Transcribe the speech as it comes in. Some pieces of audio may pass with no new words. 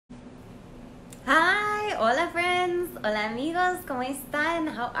Hola friends, hola amigos, ¿cómo están?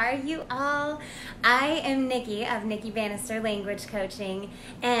 How are you all? I am Nikki of Nikki Bannister Language Coaching,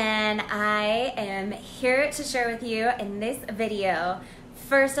 and I am here to share with you in this video,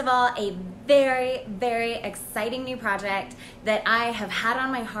 first of all, a very, very exciting new project that I have had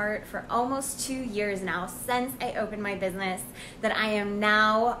on my heart for almost 2 years now since I opened my business that I am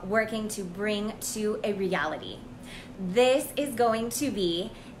now working to bring to a reality. This is going to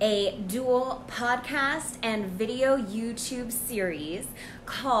be a dual podcast and video YouTube series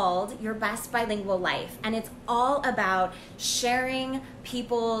called Your Best Bilingual Life. And it's all about sharing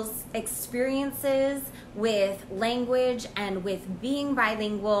people's experiences with language and with being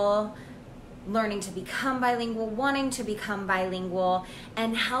bilingual, learning to become bilingual, wanting to become bilingual,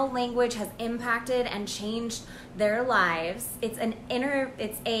 and how language has impacted and changed their lives. It's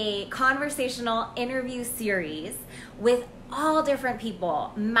a conversational interview series with all different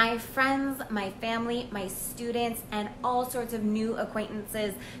people, my friends, my family, my students, and all sorts of new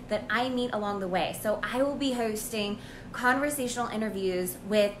acquaintances that I meet along the way. So I will be hosting conversational interviews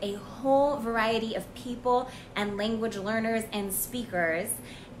with a whole variety of people and language learners and speakers.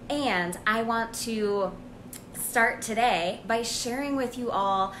 And I want to start today by sharing with you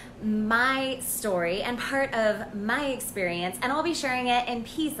all my story and part of my experience, and I'll be sharing it in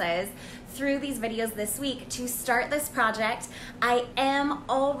pieces through these videos this week to start this project. I am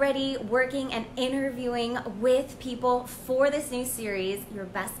already working and interviewing with people for this new series, Your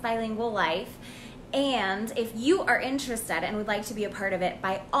Best Bilingual Life. And if you are interested and would like to be a part of it,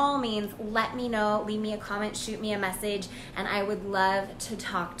 by all means, let me know, leave me a comment, shoot me a message, and I would love to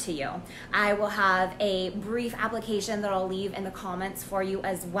talk to you. I will have a brief application that I'll leave in the comments for you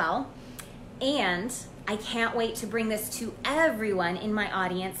as well. And I can't wait to bring this to everyone in my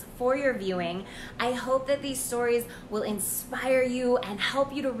audience for your viewing. I hope that these stories will inspire you and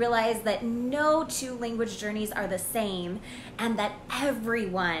help you to realize that no two language journeys are the same, and that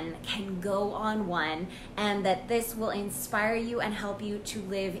everyone can go on one, and that this will inspire you and help you to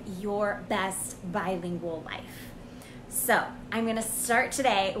live your best bilingual life. So I'm going to start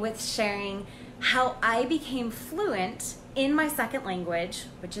today with sharing how I became fluent in my second language,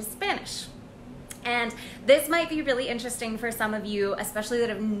 which is Spanish. And this might be really interesting for some of you, especially that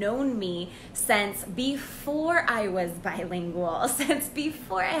have known me since before I was bilingual, since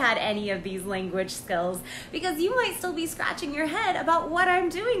before I had any of these language skills, because you might still be scratching your head about what I'm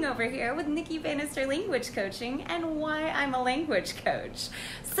doing over here with Nikki Bannister Language Coaching and why I'm a language coach.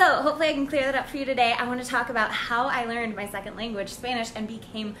 So hopefully I can clear that up for you today. I want to talk about how I learned my second language, Spanish, and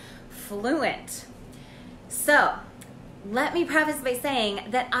became fluent. So let me preface by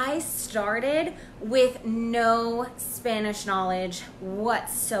saying that I started with no Spanish knowledge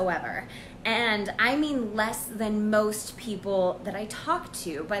whatsoever. And I mean less than most people that I talk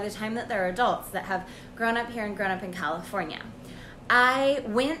to by the time that they're adults that have grown up here and grown up in California. I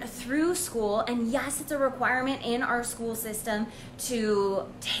went through school, and yes, it's a requirement in our school system to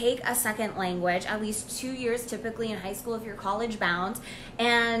take a second language, at least 2 years typically in high school if you're college bound.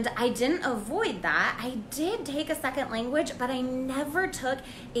 And I didn't avoid that. I did take a second language, but I never took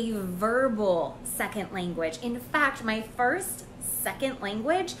a verbal second language. In fact, my first second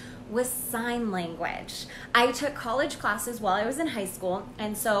language was sign language. I took college classes while I was in high school,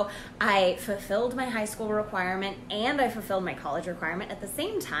 and so I fulfilled my high school requirement and I fulfilled my college requirement at the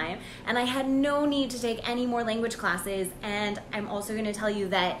same time, and I had no need to take any more language classes. And I'm also going to tell you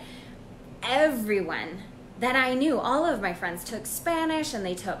that everyone that I knew, all of my friends took Spanish and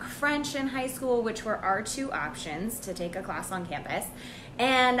they took French in high school, which were our two options to take a class on campus,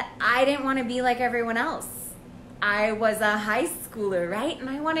 and I didn't want to be like everyone else. I was a high schooler, right? And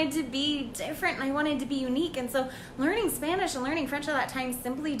I wanted to be different and I wanted to be unique. And so learning Spanish and learning French at that time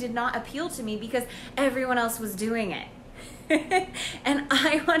simply did not appeal to me because everyone else was doing it. And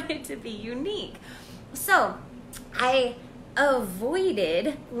I wanted to be unique. So I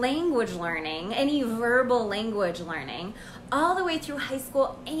avoided language learning, any verbal language learning, all the way through high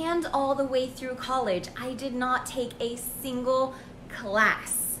school and all the way through college. I did not take a single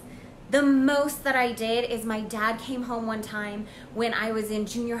class. The most that I did is my dad came home one time when I was in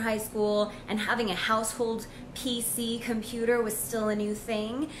junior high school and having a household PC computer was still a new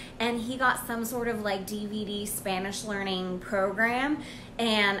thing, and he got some sort of like DVD Spanish learning program,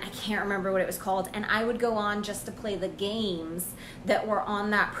 and I can't remember what it was called, and I would go on just to play the games that were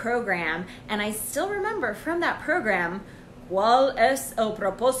on that program. And I still remember from that program, ¿Cuál es el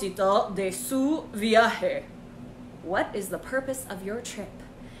propósito de su viaje? What is the purpose of your trip?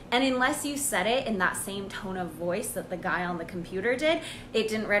 And unless you said it in that same tone of voice that the guy on the computer did, it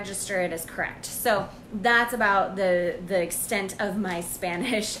didn't register it as correct. So that's about the extent of my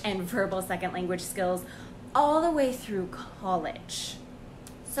Spanish and verbal second language skills all the way through college.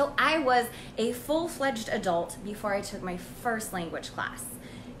 So I was a full-fledged adult before I took my first language class.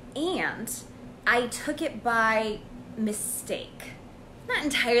 And I took it by mistake. Not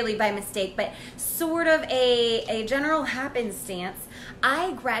entirely by mistake, but sort of a general happenstance.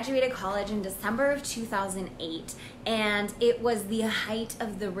 I graduated college in December of 2008, and it was the height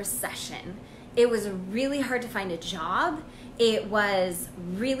of the recession. It was really hard to find a job. It was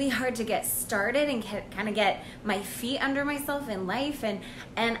really hard to get started and kind of get my feet under myself in life. And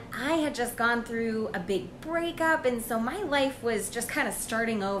I had just gone through a big breakup, and so my life was just kind of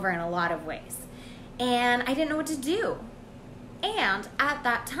starting over in a lot of ways. And I didn't know what to do. And at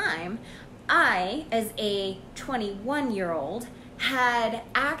that time, I, as a 21-year-old, had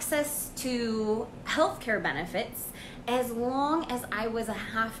access to healthcare benefits as long as I was a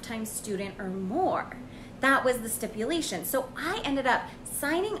half-time student or more. That was the stipulation. So I ended up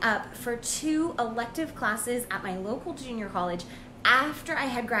signing up for 2 elective classes at my local junior college after I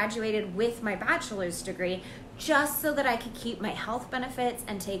had graduated with my bachelor's degree, just so that I could keep my health benefits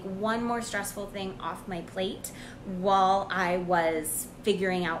and take one more stressful thing off my plate while I was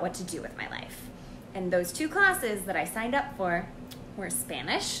figuring out what to do with my life. And those 2 classes that I signed up for were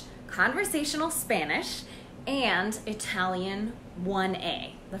Spanish, conversational Spanish, and Italian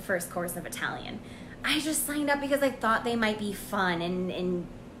 1A, the first course of Italian. I just signed up because I thought they might be fun and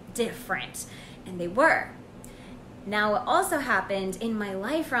different, and they were. Now, what also happened in my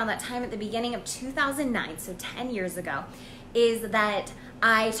life around that time at the beginning of 2009, so 10 years ago, is that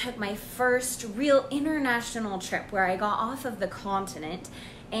I took my first real international trip where I got off of the continent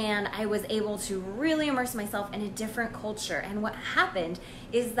and I was able to really immerse myself in a different culture. And what happened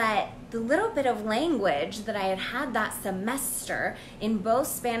is that the little bit of language that I had had that semester in both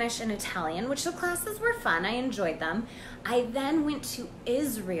Spanish and Italian, which the classes were fun, I enjoyed them, I then went to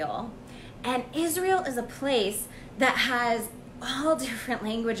Israel. And Israel is a place that has all different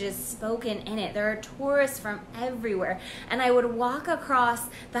languages spoken in it. There are tourists from everywhere. And I would walk across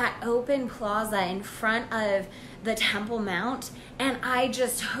that open plaza in front of the Temple Mount, and I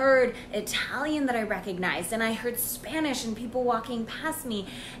just heard Italian that I recognized, and I heard Spanish and people walking past me,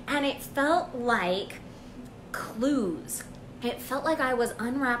 and it felt like clues. It felt like I was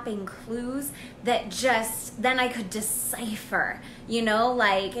unwrapping clues that just, then I could decipher, you know,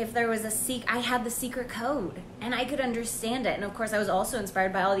 like if there was I had the secret code and I could understand it. And of course I was also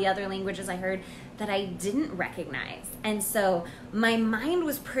inspired by all the other languages I heard that I didn't recognize. And so my mind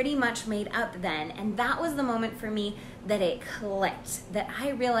was pretty much made up then. And that was the moment for me that it clicked, that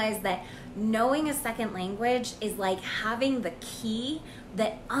I realized that knowing a second language is like having the key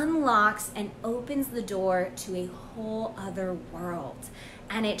that unlocks and opens the door to a whole other world.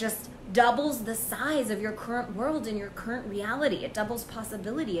 And it just doubles the size of your current world and your current reality. It doubles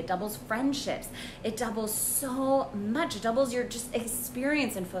possibility, it doubles friendships, it doubles so much. It doubles your just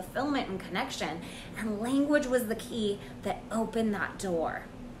experience and fulfillment and connection. And language was the key that opened that door.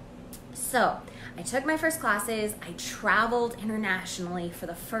 So I took my first classes, I traveled internationally for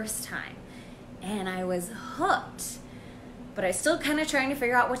the first time, and I was hooked. But I was still kind of trying to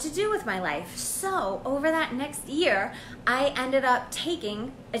figure out what to do with my life. So over that next year, I ended up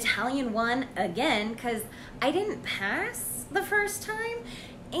taking Italian 1 again because I didn't pass the first time.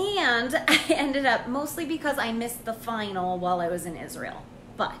 And I ended up, mostly because I missed the final while I was in Israel.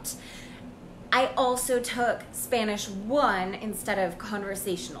 But I also took Spanish 1 instead of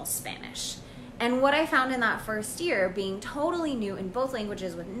conversational Spanish. And what I found in that first year, being totally new in both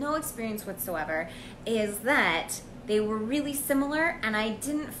languages with no experience whatsoever, is that they were really similar, and I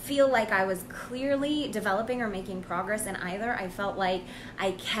didn't feel like I was clearly developing or making progress in either. I felt like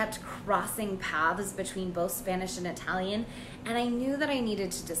I kept crossing paths between both Spanish and Italian, and I knew that I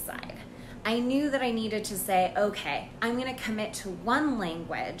needed to decide. I knew that I needed to say, okay, I'm going to commit to one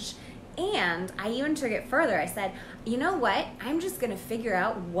language. And I even took it further. I said, you know what? I'm just going to figure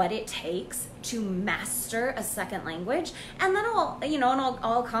out what it takes to master a second language. And then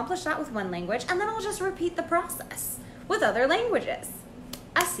I'll accomplish that with one language. And then I'll just repeat the process with other languages.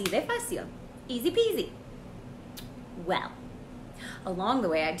 Así de fácil. Easy peasy. Well, along the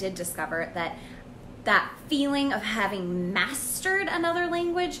way, I did discover that that feeling of having mastered another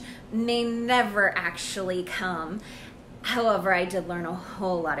language may never actually come. However, I did learn a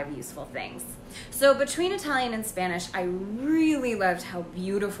whole lot of useful things. So between Italian and Spanish, I really loved how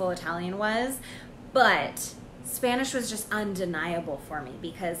beautiful Italian was, but Spanish was just undeniable for me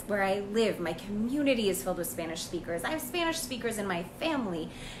because where I live, my community is filled with Spanish speakers. I have Spanish speakers in my family.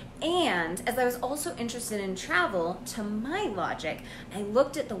 And as I was also interested in travel, to my logic, I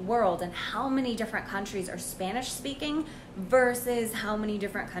looked at the world and how many different countries are Spanish speaking versus how many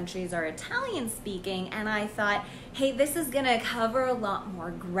different countries are Italian speaking. And I thought, hey, this is gonna cover a lot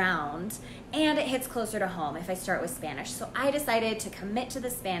more ground and it hits closer to home if I start with Spanish. So I decided to commit to the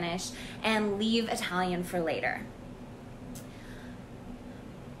Spanish and leave Italian for later.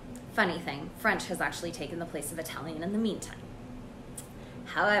 Funny thing, French has actually taken the place of Italian in the meantime.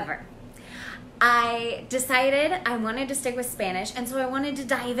 However, I decided I wanted to stick with Spanish, and so I wanted to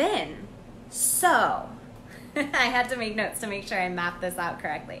dive in. So I had to make notes to make sure I mapped this out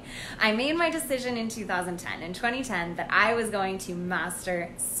correctly. I made my decision in 2010, that I was going to master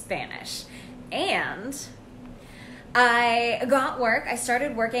Spanish. And I got work, I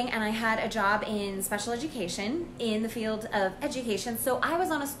started working, and I had a job in special education in the field of education. So I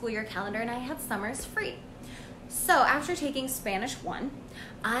was on a school year calendar and I had summers free. So after taking Spanish 1,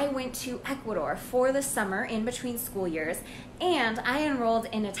 I went to Ecuador for the summer in between school years, and I enrolled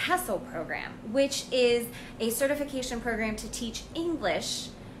in a TESOL program, which is a certification program to teach English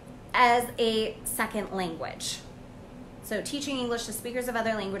as a second language. So teaching English to speakers of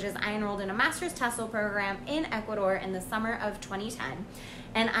other languages, I enrolled in a master's TESOL program in Ecuador in the summer of 2010.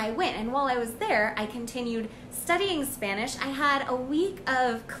 And I went, and while I was there, I continued studying Spanish. I had a week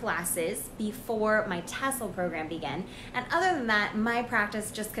of classes before my TESOL program began. And other than that, my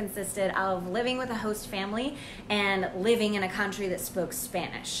practice just consisted of living with a host family and living in a country that spoke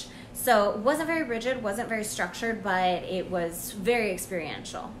Spanish. So it wasn't very rigid, wasn't very structured, but it was very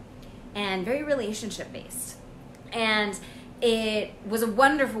experiential and very relationship-based. And it was a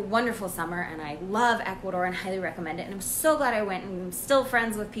wonderful, wonderful summer, and I love Ecuador and highly recommend it. And I'm so glad I went, and I'm still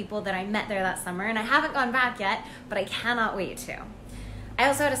friends with people that I met there that summer, and I haven't gone back yet, but I cannot wait to. I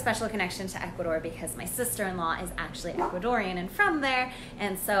also had a special connection to Ecuador because my sister-in-law is actually Ecuadorian and from there,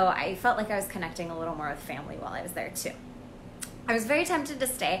 and so I felt like I was connecting a little more with family while I was there too. I was very tempted to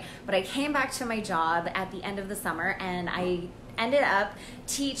stay, but I came back to my job at the end of the summer, and I ended up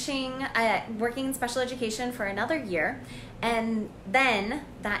teaching, working in special education for another year. And then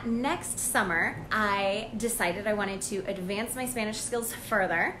that next summer, I decided I wanted to advance my Spanish skills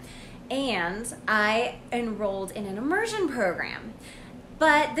further, and I enrolled in an immersion program.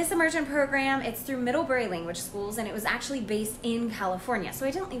 But this immersion program, it's through Middlebury Language Schools, and it was actually based in California, so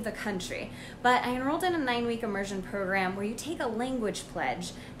I didn't leave the country. But I enrolled in a 9-week immersion program where you take a language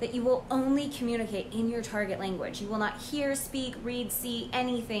pledge that you will only communicate in your target language. You will not hear, speak, read, see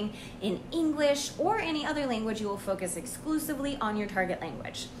anything in English or any other language. You will focus exclusively on your target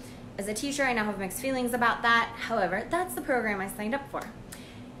language. As a teacher, I now have mixed feelings about that. However, that's the program I signed up for.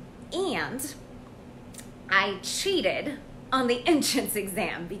 And I cheated on the entrance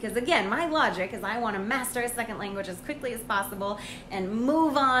exam because, again, my logic is I want to master a second language as quickly as possible and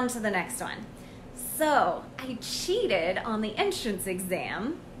move on to the next one. So I cheated on the entrance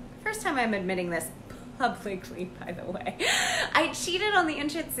exam. First time I'm admitting this publicly, by the way. I cheated on the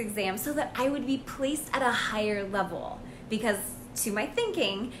entrance exam so that I would be placed at a higher level, because to my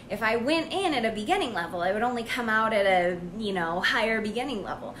thinking, if I went in at a beginning level, I would only come out at a, higher beginning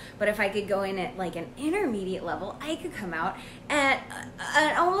level. But if I could go in at like an intermediate level, I could come out at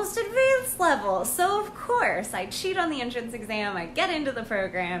an almost advanced level. So of course, I cheat on the entrance exam, I get into the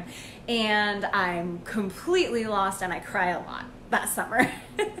program, and I'm completely lost, and I cry a lot that summer.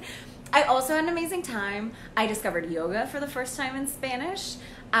 I also had an amazing time. I discovered yoga for the first time in Spanish.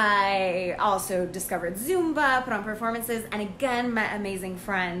 I also discovered Zumba, put on performances, and again met amazing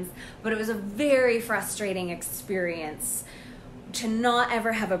friends. But it was a very frustrating experience to not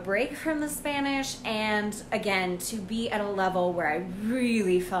ever have a break from the Spanish, and again, to be at a level where I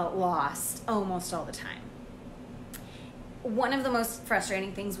really felt lost almost all the time. One of the most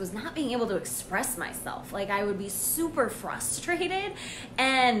frustrating things was not being able to express myself. Like, I would be super frustrated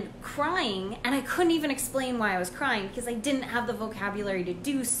and crying, and I couldn't even explain why I was crying because I didn't have the vocabulary to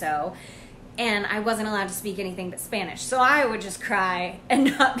do so, and I wasn't allowed to speak anything but Spanish. So I would just cry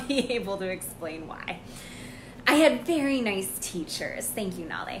and not be able to explain why. I had very nice teachers. Thank you,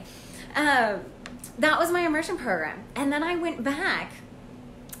 Nale. That was my immersion program. And then I went back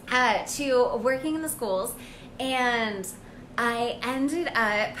to working in the schools, and I ended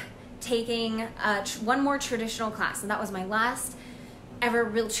up taking one more traditional class, and that was my last ever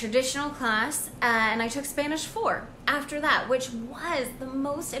real traditional class, and I took Spanish 4 after that, which was the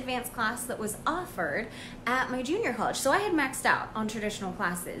most advanced class that was offered at my junior college. So I had maxed out on traditional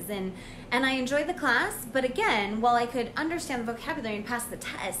classes, and I enjoyed the class, but again, while I could understand the vocabulary and pass the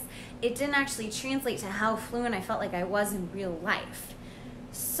test, it didn't actually translate to how fluent I felt like I was in real life.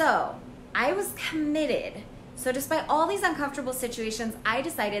 So I was committed. So despite all these uncomfortable situations, I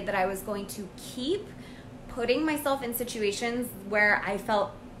decided that I was going to keep putting myself in situations where I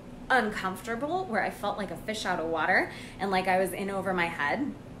felt uncomfortable, where I felt like a fish out of water and like I was in over my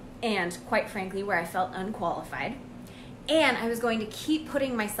head, and quite frankly, where I felt unqualified. And I was going to keep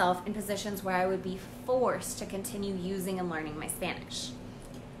putting myself in positions where I would be forced to continue using and learning my Spanish.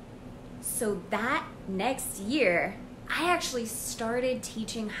 So that next year, I actually started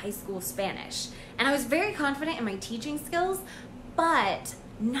teaching high school Spanish. And I was very confident in my teaching skills, but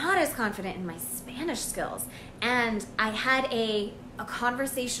not as confident in my Spanish skills. And I had a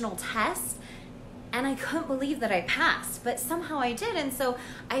conversational test, and I couldn't believe that I passed, but somehow I did. And so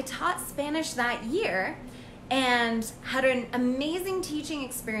I taught Spanish that year and had an amazing teaching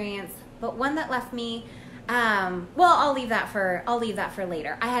experience, but one that left me, I'll leave that for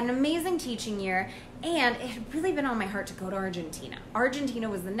later. I had an amazing teaching year, and it had really been on my heart to go to Argentina. Argentina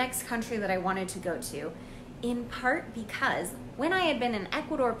was the next country that I wanted to go to, in part because when I had been in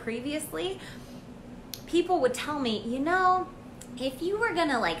Ecuador previously, people would tell me, if you were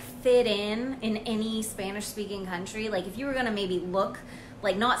gonna like fit in any Spanish speaking country, like if you were gonna maybe look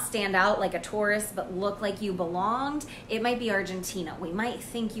like, not stand out like a tourist, but look like you belonged, it might be Argentina. We might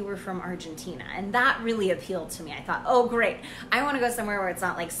think you were from Argentina. And that really appealed to me. I thought, oh great, I wanna go somewhere where it's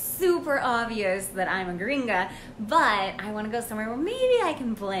not like super obvious that I'm a gringa, but I wanna go somewhere where maybe I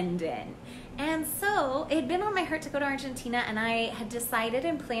can blend in. And so it had been on my heart to go to Argentina, and I had decided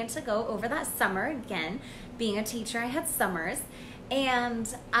and planned to go over that summer. Again, being a teacher, I had summers,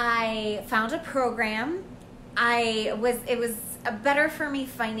 and I found a program. It was better for me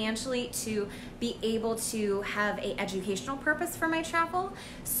financially to be able to have an educational purpose for my travel.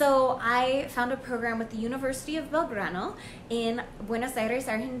 So I found a program with the University of Belgrano in Buenos Aires,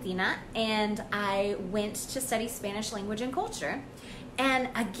 Argentina, and I went to study Spanish language and culture. And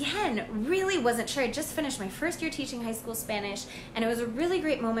again, really wasn't sure. I just finished my first year teaching high school Spanish, and it was a really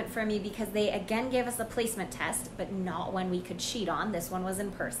great moment for me because they again gave us a placement test, but not one we could cheat on. This one was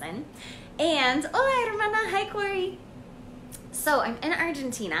in person. And, hola hermana, hi Corey. So I'm in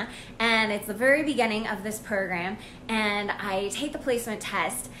Argentina, and it's the very beginning of this program, and I take the placement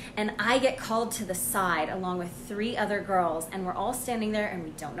test, and I get called to the side along with 3 other girls, and we're all standing there, and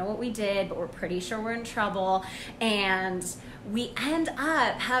we don't know what we did, but we're pretty sure we're in trouble, and we end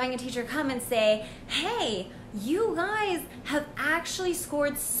up having a teacher come and say, hey, you guys have actually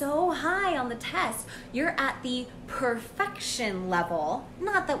scored so high on the test. You're at the perfection level.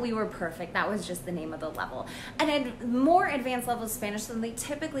 Not that we were perfect, that was just the name of the level. And a more advanced level of Spanish than they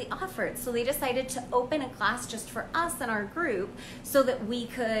typically offered. So they decided to open a class just for us and our group so that we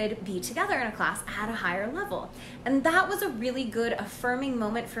could be together in a class at a higher level. And that was a really good affirming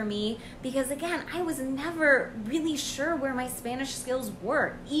moment for me because, again, I was never really sure where my Spanish skills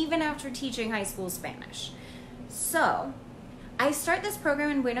were, even after teaching high school Spanish. So I start this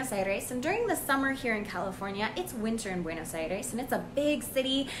program in Buenos Aires, and during the summer here in California, it's winter in Buenos Aires, and it's a big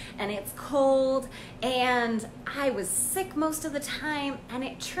city, and it's cold, and I was sick most of the time, and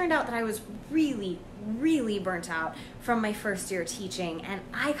it turned out that I was really, really burnt out from my first year teaching, and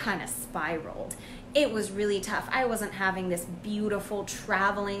I kind of spiraled. It was really tough. I wasn't having this beautiful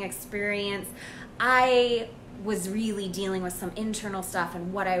traveling experience. I was really dealing with some internal stuff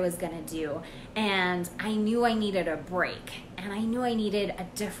and what I was gonna do. And I knew I needed a break, and I knew I needed a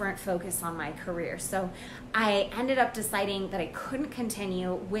different focus on my career. So I ended up deciding that I couldn't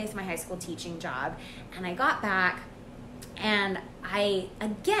continue with my high school teaching job. And I got back, and I,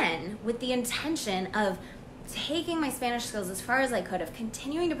 again, with the intention of taking my Spanish skills as far as I could, of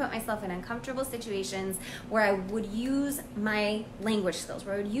continuing to put myself in uncomfortable situations where I would use my language skills,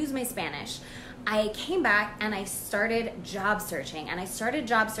 where I would use my Spanish, I came back and I started job searching. And I started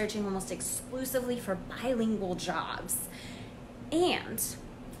job searching almost exclusively for bilingual jobs. And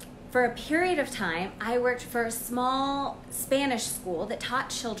for a period of time, I worked for a small Spanish school that taught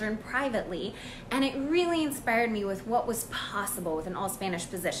children privately, and it really inspired me with what was possible with an all-Spanish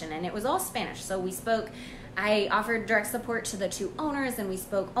position. And it was all Spanish, so I offered direct support to the 2 owners, and we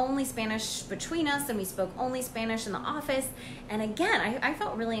spoke only Spanish between us, and we spoke only Spanish in the office. And again, I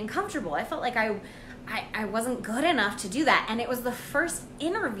felt really uncomfortable. I felt like I wasn't good enough to do that. And it was the first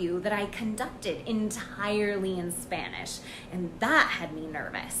interview that I conducted entirely in Spanish, and that had me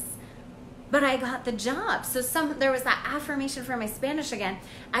nervous. But I got the job. So there was that affirmation for my Spanish again.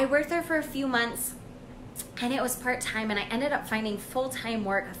 I worked there for a few months, and it was part-time, and I ended up finding full-time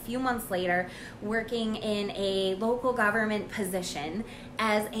work a few months later, working in a local government position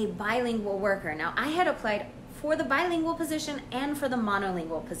as a bilingual worker. Now, I had applied for the bilingual position and for the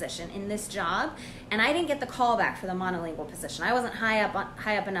monolingual position in this job, and I didn't get the call back for the monolingual position. I wasn't high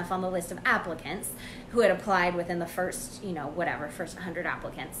up enough on the list of applicants who had applied within the first, first 100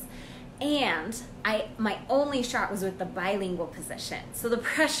 applicants. And my only shot was with the bilingual position. So the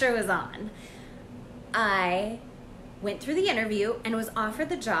pressure was on. I went through the interview and was offered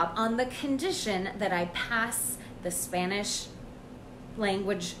the job on the condition that I pass the Spanish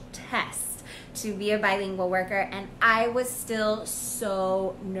language test to be a bilingual worker. And I was still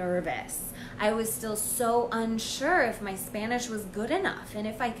so nervous. I was still so unsure if my Spanish was good enough and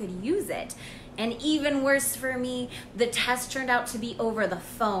if I could use it. And even worse for me, the test turned out to be over the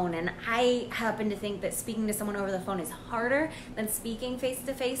phone. And I happen to think that speaking to someone over the phone is harder than speaking face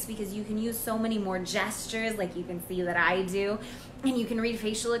to face, because you can use so many more gestures, like you can see that I do, and you can read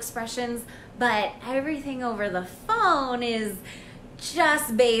facial expressions. But everything over the phone is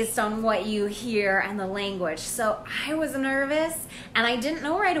just based on what you hear and the language. So I was nervous, and I didn't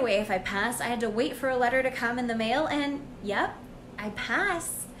know right away if I passed. I had to wait for a letter to come in the mail, and yep, I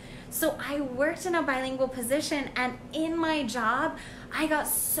passed. So I worked in a bilingual position, and in my job, I got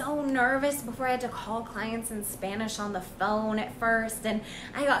so nervous before I had to call clients in Spanish on the phone at first, and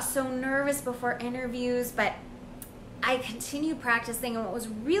I got so nervous before interviews, but I continued practicing. And what was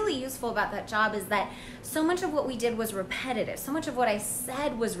really useful about that job is that so much of what we did was repetitive. So much of what I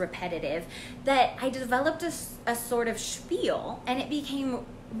said was repetitive that I developed a sort of spiel, and it became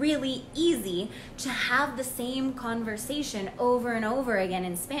really easy to have the same conversation over and over again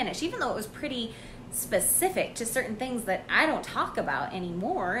in Spanish, even though it was pretty specific to certain things that I don't talk about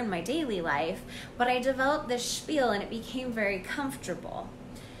anymore in my daily life. But I developed this spiel, and it became very comfortable.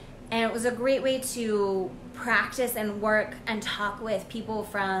 And it was a great way to practice and work and talk with people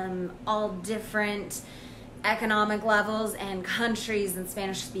from all different economic levels and countries and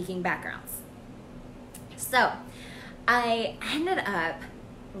Spanish-speaking backgrounds. So I ended up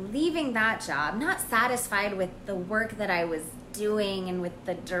leaving that job, not satisfied with the work that I was doing and with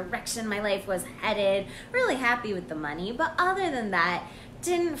the direction my life was headed, really happy with the money, but other than that,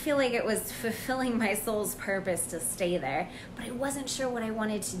 didn't feel like it was fulfilling my soul's purpose to stay there, but I wasn't sure what I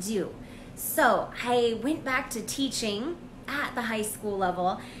wanted to do. So I went back to teaching at the high school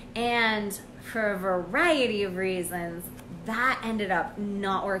level, and for a variety of reasons, that ended up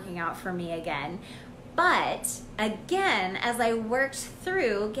not working out for me again. But again, as I worked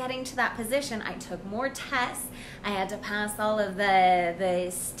through getting to that position, I took more tests. I had to pass all of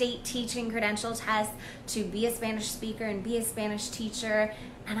the state teaching credential tests to be a Spanish speaker and be a Spanish teacher,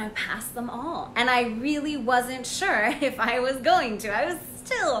 and I passed them all. And I really wasn't sure if I was going to. I was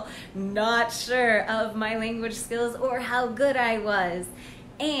still not sure of my language skills or how good I was.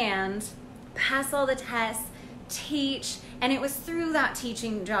 And pass all the tests, teach. And it was through that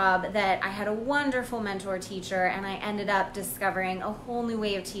teaching job that I had a wonderful mentor teacher, and I ended up discovering a whole new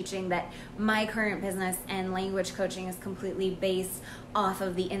way of teaching that my current business and language coaching is completely based off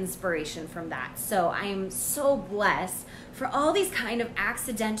of the inspiration from that. So I'm so blessed for all these kind of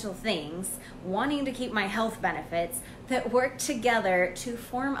accidental things, wanting to keep my health benefits, that worked together to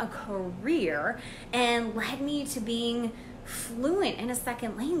form a career and led me to being fluent in a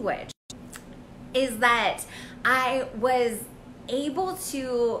second language. Is that I was able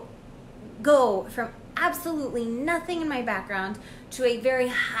to go from absolutely nothing in my background to a very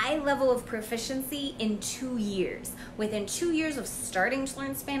high level of proficiency in 2 years. Within 2 years of starting to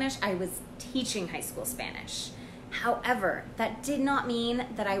learn Spanish, I was teaching high school Spanish. However, that did not mean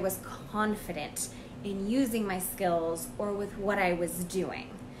that I was confident in using my skills or with what I was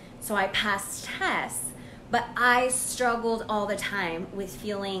doing. So I passed tests, but I struggled all the time with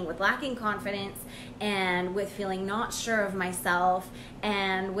lacking confidence, and with feeling not sure of myself,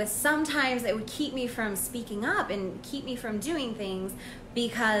 and with sometimes it would keep me from speaking up and keep me from doing things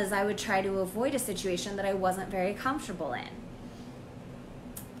because I would try to avoid a situation that I wasn't very comfortable in.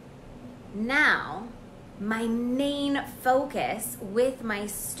 Now, my main focus with my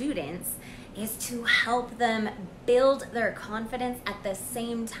students is to help them build their confidence at the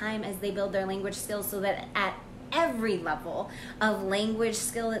same time as they build their language skills, so that at every level of language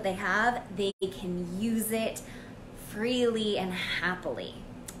skill that they have, they can use it freely and happily.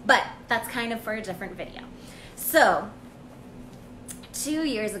 But that's kind of for a different video. So 2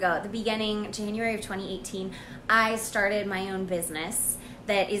 years ago, at the beginning, January of 2018, I started my own business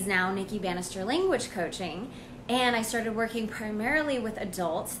that is now Nikki Bannister Language Coaching. And I started working primarily with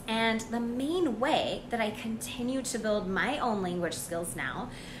adults, and the main way that I continue to build my own language skills now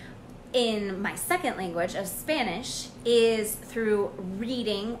in my second language of Spanish is through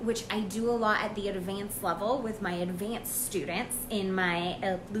reading, which I do a lot at the advanced level with my advanced students in my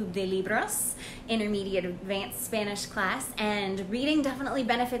El Club de Libros intermediate advanced Spanish class. And reading definitely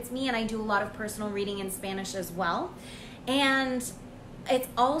benefits me, and I do a lot of personal reading in Spanish as well. And it's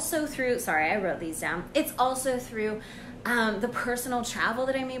also through, sorry, I wrote these down. It's also through the personal travel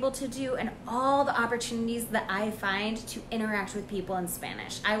that I'm able to do, and all the opportunities that I find to interact with people in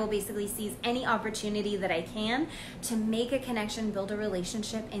Spanish. I will basically seize any opportunity that I can to make a connection, build a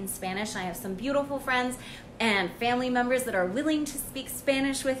relationship in Spanish. I have some beautiful friends and family members that are willing to speak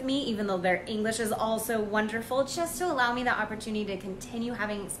Spanish with me, even though their English is also wonderful, just to allow me the opportunity to continue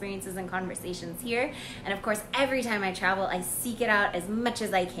having experiences and conversations here. And of course, every time I travel, I seek it out as much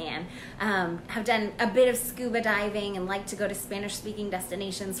as I can. Have done a bit of scuba diving and like to go to Spanish-speaking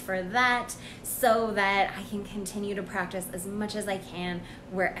destinations for that, so that I can continue to practice as much as I can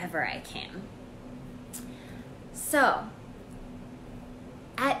wherever I can. So,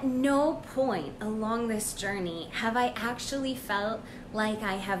 at no point along this journey have I actually felt like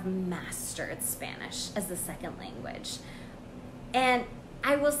I have mastered Spanish as a second language. And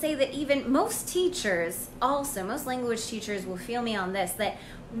I will say that even most teachers, also most language teachers will feel me on this, that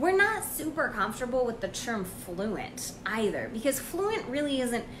we're not super comfortable with the term fluent either, because fluent really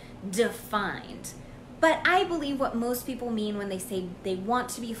isn't defined. But I believe what most people mean when they say they want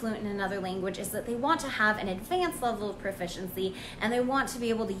to be fluent in another language is that they want to have an advanced level of proficiency and they want to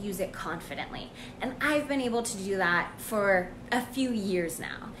be able to use it confidently. And I've been able to do that for a few years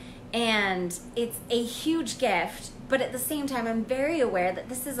now. And it's a huge gift, but at the same time, I'm very aware that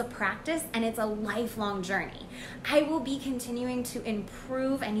this is a practice and it's a lifelong journey. I will be continuing to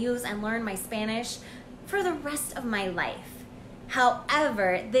improve and use and learn my Spanish for the rest of my life.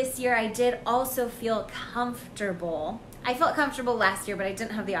 However, this year I did also feel comfortable. I felt comfortable last year, but I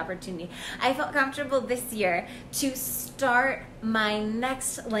didn't have the opportunity. I felt comfortable this year to start my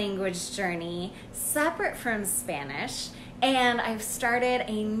next language journey separate from Spanish. And I've started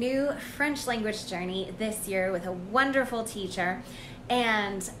a new French language journey this year with a wonderful teacher.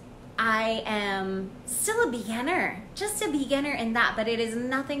 And I am still a beginner, just a beginner in that, but it is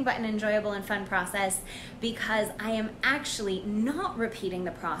nothing but an enjoyable and fun process because I am actually not repeating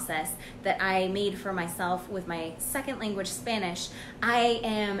the process that I made for myself with my second language, Spanish. I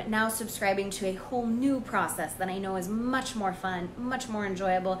am now subscribing to a whole new process that I know is much more fun, much more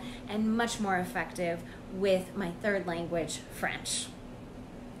enjoyable, and much more effective with my third language, French.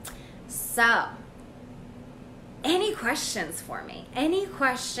 So, any questions for me? Any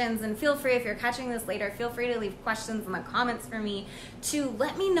questions? And feel free, if you're catching this later, feel free to leave questions in the comments for me to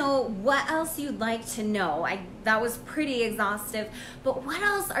let me know what else you'd like to know. That was pretty exhaustive, but what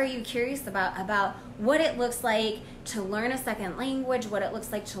else are you curious about what it looks like to learn a second language, what it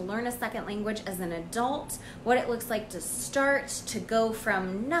looks like to learn a second language as an adult, what it looks like to start, to go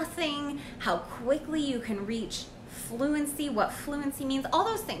from nothing, how quickly you can reach fluency, what fluency means, all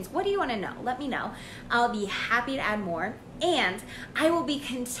those things. What do you want to know? Let me know. I'll be happy to add more. And I will be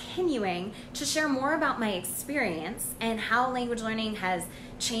continuing to share more about my experience and how language learning has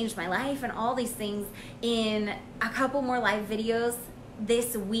changed my life and all these things in a couple more live videos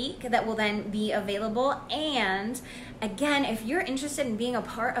this week that will then be available. And again, if you're interested in being a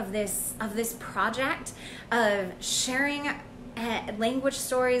part of this project of sharing language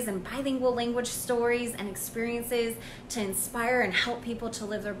stories and bilingual language stories and experiences to inspire and help people to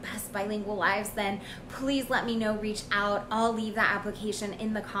live their best bilingual lives, then please let me know, reach out. I'll leave that application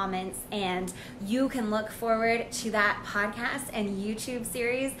in the comments and you can look forward to that podcast and YouTube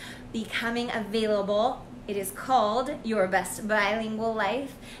series becoming available. It is called Your Best Bilingual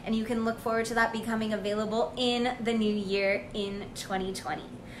Life, and you can look forward to that becoming available in the new year in 2020.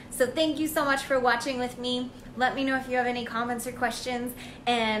 So thank you so much for watching with me. Let me know if you have any comments or questions,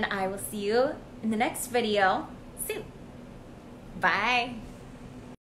 and I will see you in the next video soon. Bye.